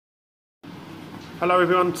Hello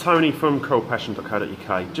everyone, Tony from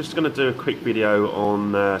coralpassion.co.uk. Just going to do a quick video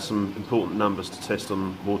on some important numbers to test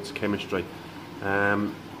on water chemistry.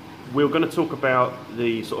 We're going to talk about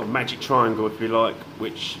the sort of magic triangle, if you like,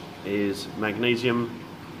 which is magnesium,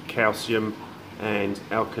 calcium and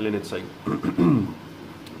alkalinity.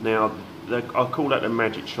 Now, I call that the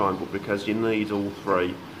magic triangle because you need all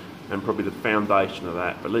three, and probably the foundation of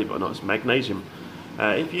that, believe it or not, is magnesium.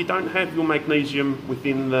 If you don't have your magnesium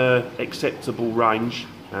within the acceptable range,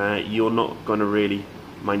 you're not going to really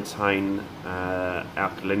maintain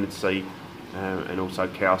alkalinity, and also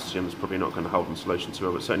calcium is probably not going to hold in solution too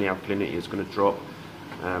well, but certainly alkalinity is going to drop.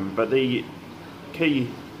 But the key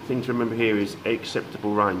thing to remember here is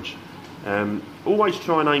acceptable range. Always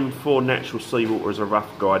try and aim for natural seawater as a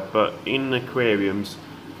rough guide, but in aquariums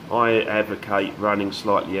I advocate running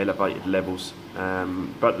slightly elevated levels.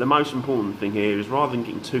 But the most important thing here is, rather than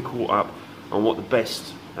getting too caught up on what the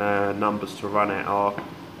best numbers to run at are,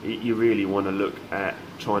 you really want to look at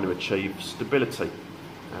trying to achieve stability.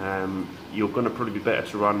 You're going to probably be better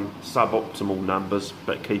to run suboptimal numbers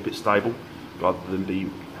but keep it stable, rather than be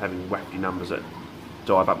having wacky numbers that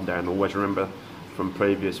dive up and down. Always remember from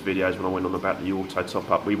previous videos when I went on about the auto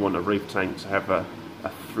top up, we want a reef tank to have a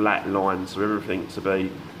flat line, so everything to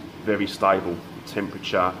be very stable.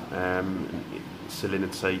 Temperature,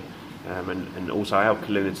 salinity, and also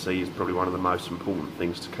alkalinity is probably one of the most important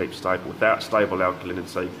things to keep stable. Without stable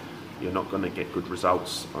alkalinity, you're not going to get good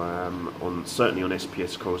results certainly on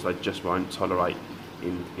SPS corals. They just won't tolerate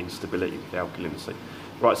instability with alkalinity.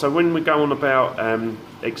 Right, so when we go on about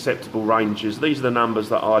acceptable ranges, these are the numbers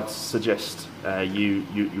that I'd suggest you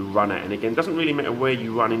run at. And again, it doesn't really matter where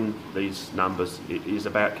you run in these numbers, it is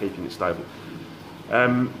about keeping it stable.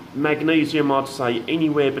 Magnesium, I'd say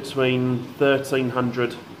anywhere between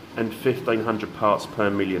 1300 and 1500 parts per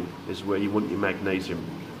million is where you want your magnesium.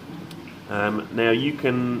 Now you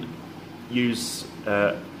can use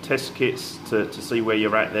test kits to see where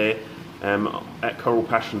you're at there. At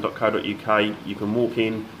coralpassion.co.uk you can walk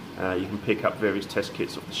in, you can pick up various test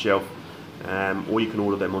kits off the shelf, or you can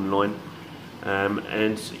order them online.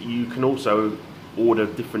 And you can also order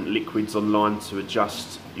different liquids online to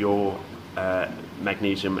adjust your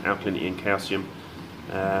magnesium, alkalinity and calcium.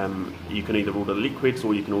 You can either order liquids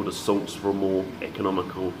or you can order salts for a more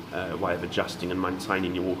economical way of adjusting and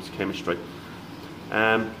maintaining your water chemistry.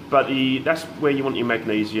 But that's where you want your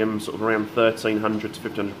magnesium, sort of around 1300 to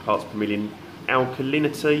 1500 parts per million.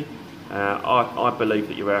 Alkalinity, I believe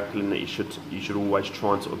that your alkalinity you should always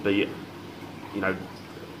try and sort of be,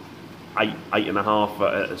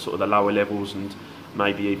 8.5 at sort of the lower levels, and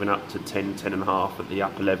maybe even up to 10.5 at the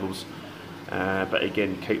upper levels. But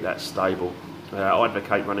again, keep that stable. I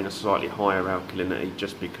advocate running a slightly higher alkalinity,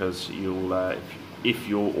 just because you'll, if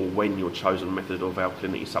your or when your chosen method of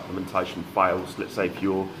alkalinity supplementation fails, let's say if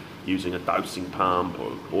you're using a dosing pump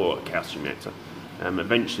or a calcium reactor,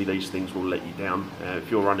 eventually these things will let you down.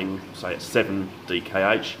 If you're running, say, at 7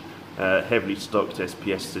 DKH, heavily stocked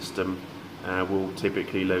SPS system will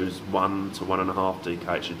typically lose 1 to 1.5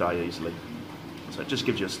 DKH a day easily. So it just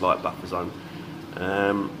gives you a slight buffer zone.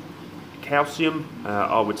 Calcium,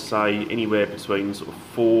 I would say anywhere between sort of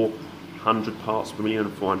 400 parts per million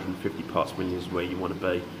and 450 parts per million is where you want to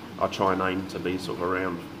be. I try and aim to be sort of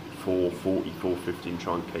around 440, 450 and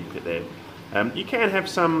try and keep it there. You can have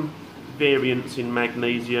some variance in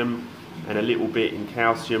magnesium and a little bit in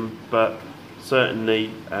calcium, but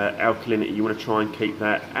certainly alkalinity, you want to try and keep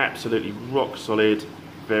that absolutely rock solid,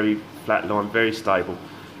 very flat line, very stable.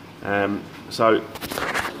 So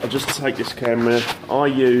I'll just take this camera. I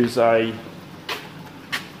use you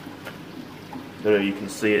can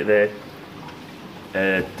see it there,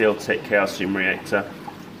 Deltec calcium reactor.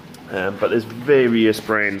 But there's various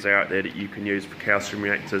brands out there that you can use for calcium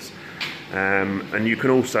reactors, and you can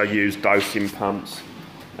also use dosing pumps.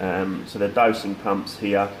 So the dosing pumps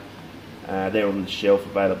here, they're on the shelf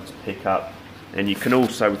available to pick up, and you can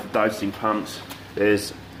also, with the dosing pumps,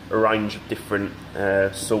 there's a range of different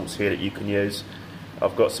salts here that you can use.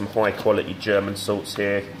 I've got some high quality German salts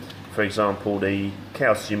here. For example, the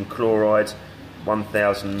calcium chloride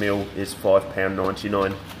 1000 ml is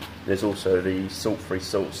 £5.99. There's also the salt-free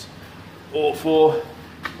salts. Or for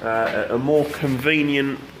a more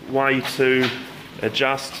convenient way to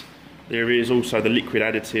adjust, there is also the liquid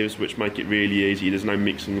additives, which make it really easy. There's no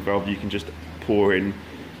mixing involved. You can just pour in,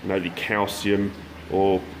 the calcium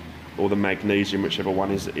or the magnesium, whichever one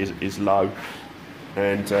is low,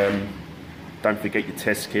 and don't forget your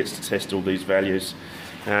test kits to test all these values.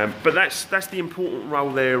 But that's the important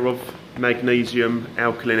role there of magnesium,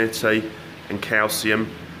 alkalinity and calcium.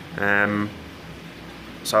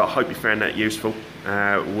 So I hope you found that useful.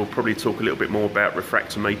 We'll probably talk a little bit more about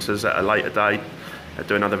refractometers at a later date.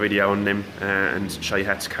 Do another video on them and show you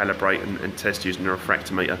how to calibrate and test using a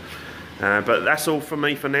refractometer. But that's all from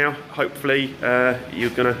me for now. Hopefully you're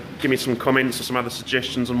going to give me some comments or some other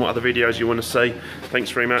suggestions on what other videos you want to see.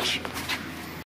 Thanks very much.